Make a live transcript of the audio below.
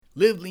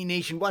Live Lean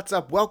Nation, what's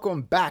up?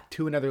 Welcome back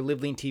to another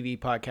Live Lean TV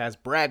podcast.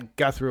 Brad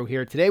Guthrow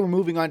here. Today we're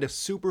moving on to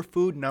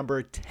superfood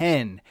number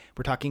 10.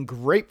 We're talking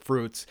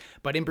grapefruits,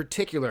 but in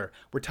particular,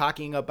 we're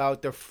talking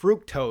about the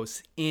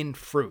fructose in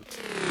fruit.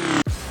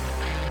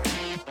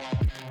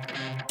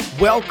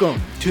 Welcome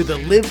to the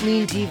Live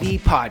Lean TV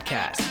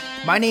podcast.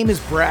 My name is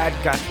Brad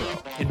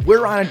Guthrow, and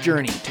we're on a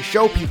journey to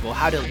show people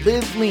how to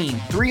live lean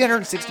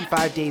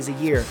 365 days a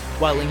year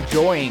while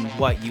enjoying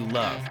what you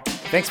love.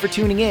 Thanks for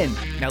tuning in.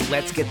 Now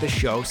let's get the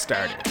show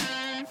started.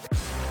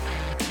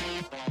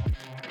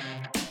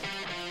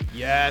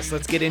 Yes,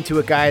 let's get into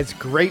it, guys.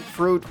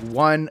 Grapefruit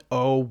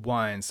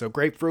 101. So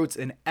grapefruit's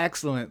an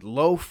excellent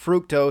low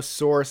fructose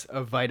source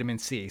of vitamin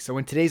C. So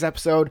in today's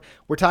episode,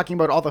 we're talking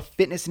about all the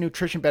fitness and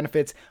nutrition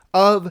benefits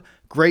of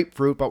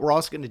grapefruit, but we're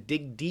also going to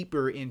dig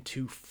deeper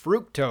into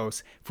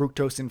fructose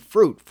in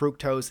fruit,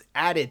 fructose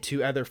added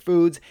to other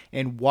foods,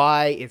 and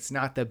why it's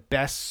not the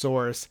best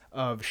source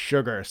of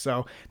sugar.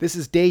 So this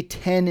is day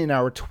 10 in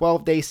our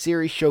 12-day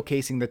series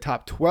showcasing the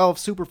top 12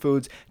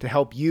 superfoods to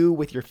help you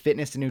with your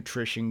fitness and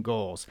nutrition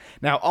goals.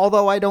 Now,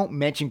 although I don't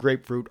mention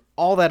grapefruit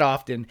all that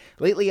often,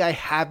 lately I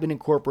have been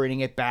incorporating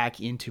it back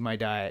into my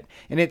diet.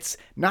 And it's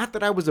not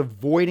that I was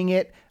avoiding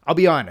it. I'll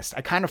be honest,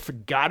 I kind of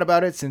forgot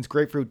about it since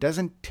grapefruit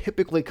doesn't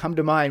typically come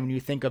to mind when you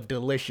think of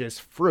delicious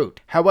fruit.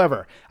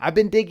 However, I've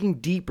been digging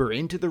deeper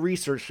into the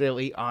research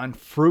lately on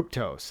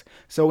fructose.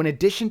 So in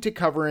addition to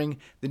covering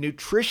the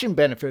nutrition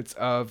benefits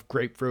of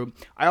grapefruit,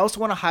 I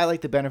also want to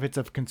highlight the benefits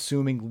of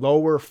consuming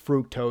lower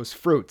fructose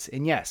fruits.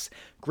 And yes,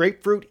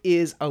 grapefruit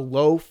is a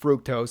low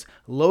fructose,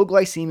 low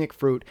glycemic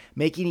fruit,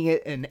 making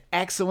it an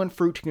excellent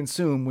fruit to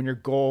consume when your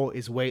goal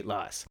is weight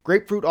loss.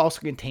 Grapefruit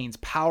also contains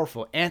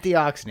powerful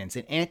antioxidants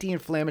and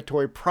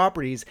anti-inflammatory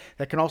properties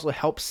that can also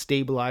help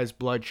stabilize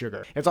blood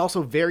sugar. It's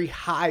also very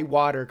high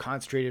water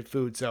concentrated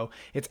food, so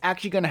it's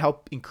actually going to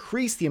help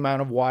increase the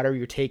amount of water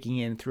you're taking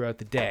in throughout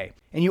the day.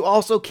 And you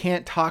also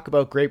can't talk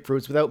about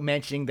grapefruits without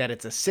mentioning that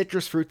it's a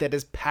citrus fruit that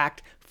is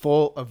packed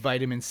full of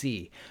vitamin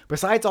C.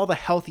 Besides all the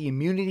healthy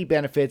immunity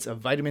benefits of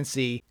vitamin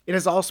C, it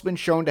has also been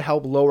shown to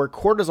help lower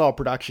cortisol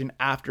production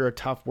after a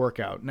tough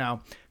workout.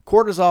 Now,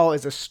 cortisol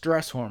is a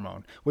stress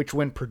hormone, which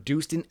when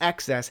produced in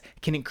excess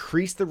can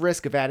increase the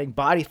risk of adding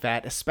body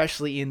fat,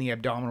 especially in the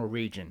abdominal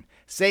region.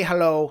 Say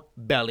hello,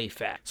 belly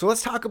fat. So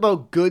let's talk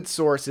about good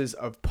sources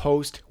of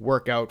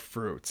post-workout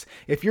fruits.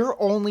 If you're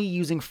only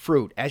using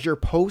fruit as your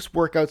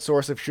post-workout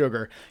source of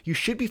sugar, you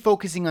should be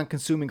focusing on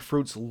consuming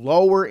fruits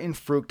lower in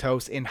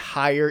fructose and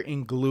higher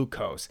in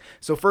glucose.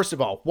 So first of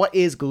all, what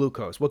is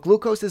glucose? Well,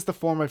 glucose is the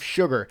form of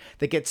sugar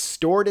that gets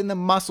stored in the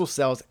muscle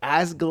cells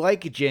as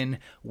glycogen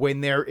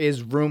when there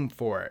is room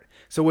for it.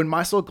 So when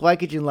muscle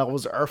glycogen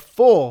levels are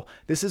full,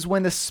 this is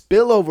when the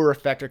spillover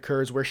effect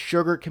occurs where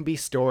sugar can be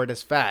stored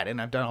as fat. And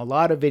I've done a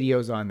lot of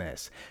videos on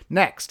this.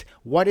 Next,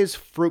 what is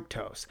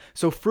fructose?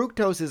 So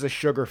fructose is a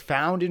sugar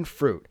found in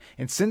fruit.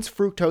 And since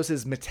fructose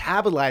is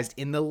metabolized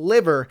in the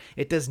liver,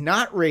 it does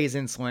not raise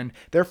insulin.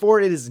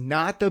 Therefore, it is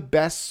not the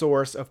best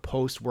source of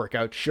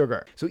post-workout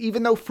sugar. So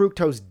even though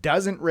fructose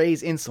doesn't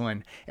raise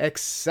insulin,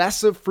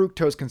 excessive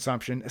fructose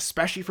consumption,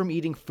 especially from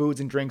eating foods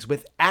and drinks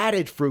with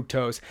added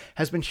fructose,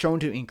 has been shown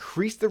to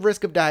increase the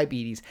risk of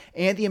diabetes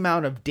and the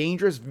amount of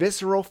dangerous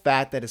visceral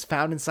fat that is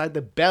found inside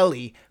the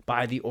belly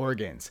by the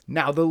organs.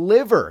 Now, the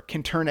liver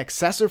can turn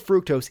excessive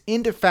fructose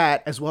into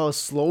fat as well as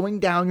slowing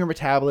down your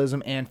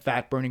metabolism and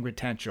fat burning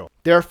potential.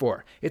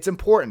 Therefore, it's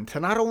important to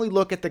not only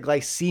look at the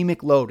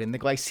glycemic load and the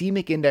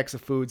glycemic index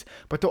of foods,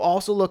 but to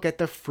also look at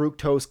the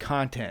fructose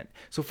content.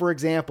 So for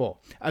example,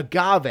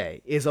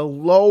 agave is a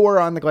lower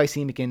on the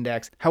glycemic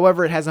index,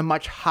 however, it has a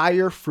much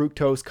higher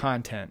fructose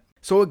content.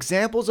 So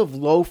examples of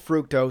low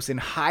fructose and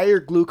higher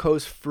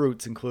glucose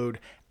fruits include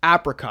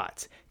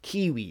apricots,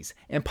 kiwis,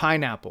 and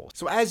pineapple.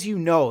 So as you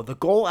know, the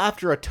goal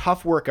after a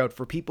tough workout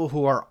for people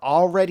who are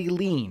already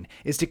lean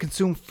is to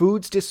consume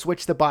foods to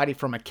switch the body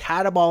from a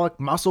catabolic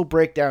muscle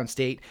breakdown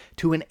state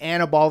to an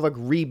anabolic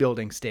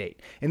rebuilding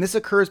state. And this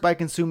occurs by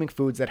consuming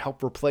foods that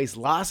help replace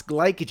lost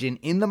glycogen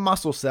in the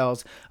muscle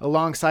cells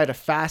alongside a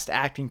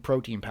fast-acting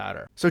protein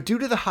powder. So due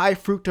to the high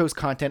fructose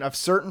content of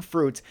certain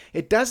fruits,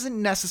 it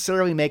doesn't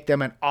necessarily make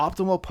them an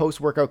optimal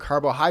post-workout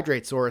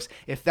carbohydrate source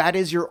if that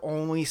is your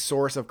only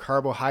source of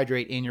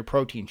carbohydrate in your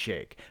protein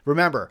shake.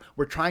 Remember,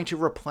 we're trying to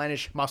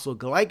replenish muscle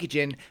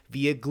glycogen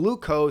via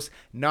glucose,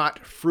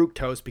 not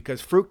fructose,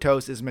 because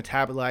fructose is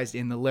metabolized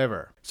in the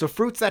liver. So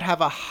fruits that have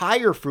a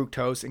higher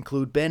fructose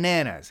include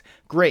bananas,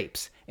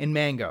 grapes, and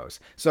mangoes.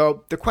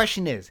 So the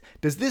question is,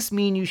 does this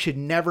mean you should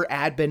never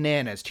add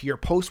bananas to your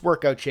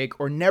post-workout shake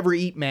or never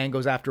eat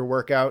mangoes after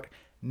workout?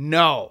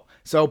 No.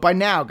 So by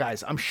now,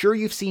 guys, I'm sure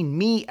you've seen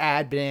me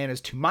add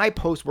bananas to my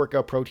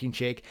post-workout protein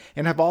shake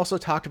and have also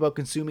talked about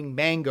consuming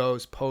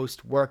mangoes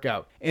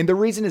post-workout. And the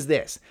reason is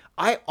this.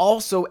 I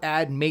also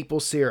add maple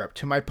syrup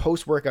to my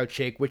post-workout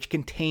shake, which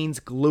contains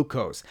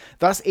glucose,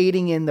 thus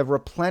aiding in the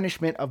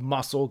replenishment of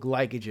muscle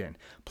glycogen.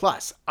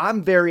 Plus,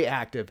 I'm very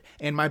active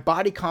and my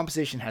body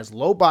composition has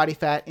low body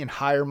fat and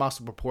higher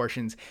muscle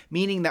proportions,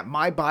 meaning that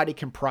my body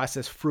can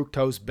process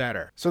fructose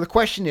better. So the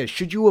question is,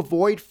 should you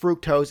avoid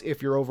fructose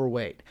if you're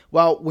overweight?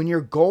 Well, when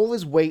your goal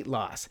is weight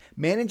loss,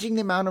 managing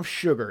the amount of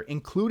sugar,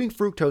 including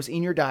fructose,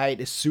 in your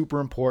diet is super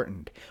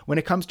important. When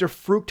it comes to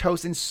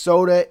fructose in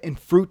soda and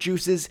fruit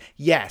juices,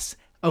 yes,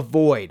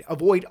 avoid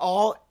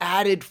all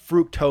added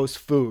fructose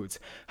foods.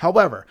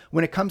 However,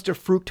 when it comes to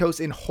fructose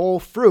in whole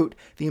fruit,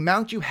 the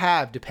amount you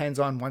have depends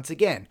on, once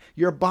again,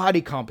 your body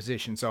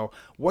composition. So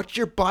what's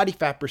your body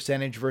fat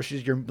percentage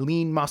versus your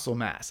lean muscle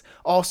mass?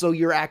 Also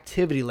your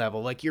activity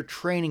level, like your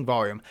training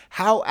volume.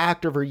 How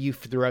active are you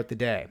throughout the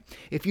day?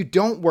 If you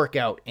don't work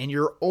out and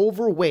you're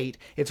overweight,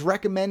 it's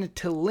recommended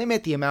to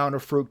limit the amount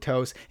of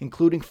fructose,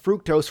 including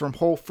fructose from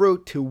whole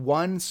fruit, to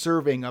 1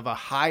 serving of a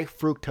high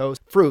fructose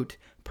fruit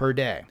per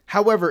day.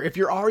 However, if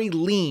you're already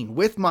lean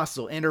with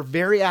muscle and are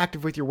very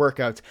active with your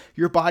workouts,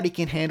 your body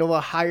can handle a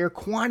higher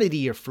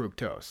quantity of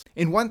fructose.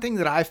 And one thing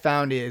that I've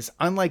found is,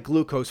 unlike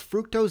glucose,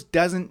 fructose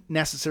doesn't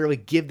necessarily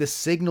give the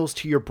signals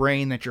to your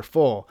brain that you're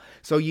full.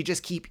 So you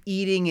just keep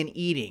eating and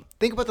eating.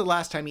 Think about the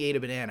last time you ate a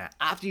banana.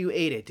 After you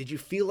ate it, did you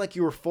feel like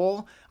you were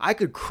full? I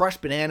could crush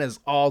bananas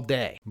all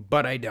day,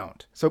 but I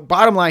don't. So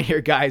bottom line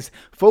here, guys,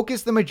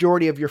 focus the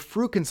majority of your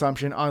fruit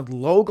consumption on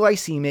low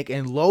glycemic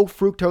and low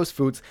fructose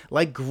foods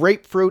like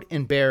grapefruit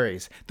and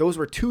berries. Those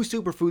were 2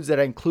 superfoods that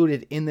I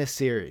included in this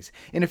series.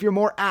 And if you're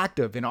more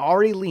active and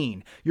already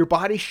lean, your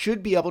body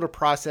should be able to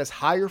process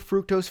higher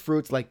fructose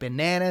fruits like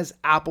bananas,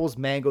 apples,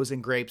 mangoes,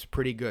 and grapes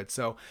pretty good.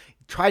 So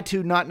try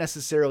to not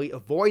necessarily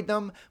avoid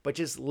them, but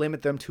just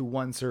limit them to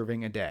 1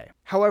 serving a day.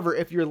 However,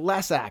 if you're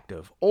less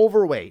active,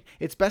 overweight,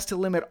 it's best to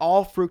limit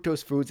all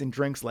fructose foods and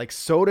drinks like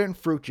soda and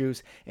fruit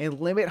juice, and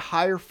limit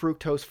higher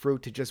fructose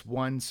fruit to just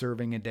 1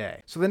 serving a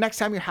day. So the next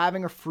time you're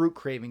having a fruit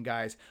craving,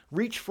 guys,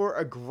 reach for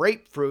a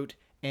grapefruit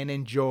and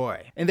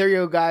enjoy. And there you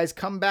go, guys.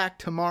 Come back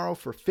tomorrow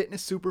for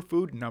Fitness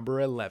Superfood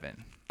number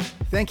 11.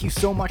 Thank you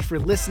so much for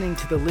listening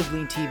to the Live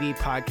Lean TV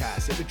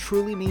podcast. It would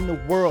truly mean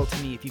the world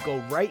to me if you go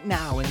right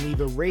now and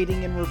leave a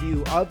rating and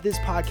review of this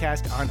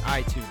podcast on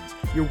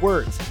iTunes. Your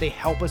words, they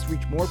help us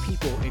reach more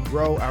people and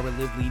grow our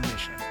Live Lean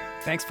mission.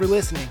 Thanks for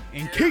listening,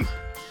 and keep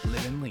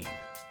living lean.